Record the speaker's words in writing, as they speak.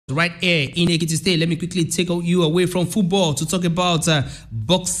Right here in Ekiti State, let me quickly take you away from football to talk about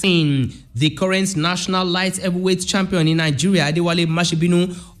boxing. The current national light heavyweight champion in Nigeria, Adewale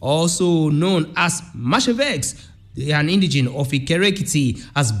Masebinu, also known as Mashevex, an indigene of Ikere-Ekiti,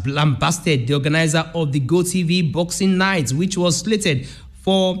 has lambasted the organizer of the GOTV Boxing Night, which was slated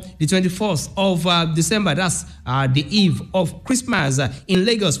for the 21st of December. That's the eve of Christmas in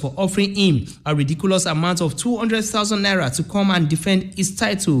Lagos, for offering him a ridiculous amount of 200,000 naira to come and defend his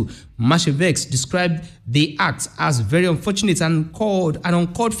title. Mashevex described the act as very unfortunate and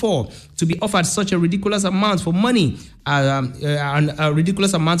uncalled for to be offered such a ridiculous amount for money, a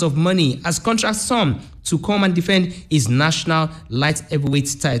ridiculous amount of money as contract sum to come and defend his national light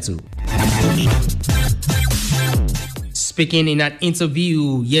heavyweight title. Speaking in an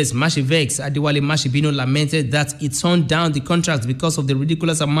interview, yes, Mashevex, Adewale Masebinu, lamented that he turned down the contract because of the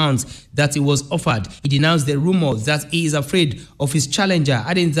ridiculous amount that he was offered. He denounced the rumor that he is afraid of his challenger,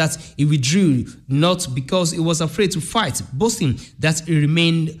 adding that he withdrew not because he was afraid to fight, boasting that he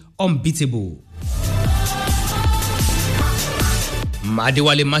remained unbeatable.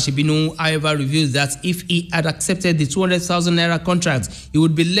 Adewale Masebinu, however, revealed that if he had accepted the 200,000 naira contract, he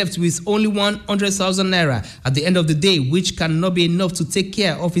would be left with only 100,000 naira at the end of the day, which cannot be enough to take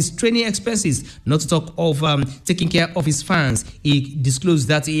care of his training expenses, not to talk of taking care of his fans. He disclosed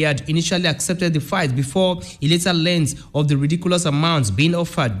that he had initially accepted the fight before he later learned of the ridiculous amounts being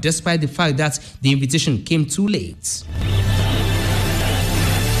offered, despite the fact that the invitation came too late.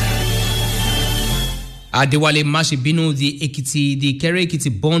 Adewale Masebinu, the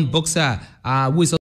Ikere-Ekiti born boxer, who is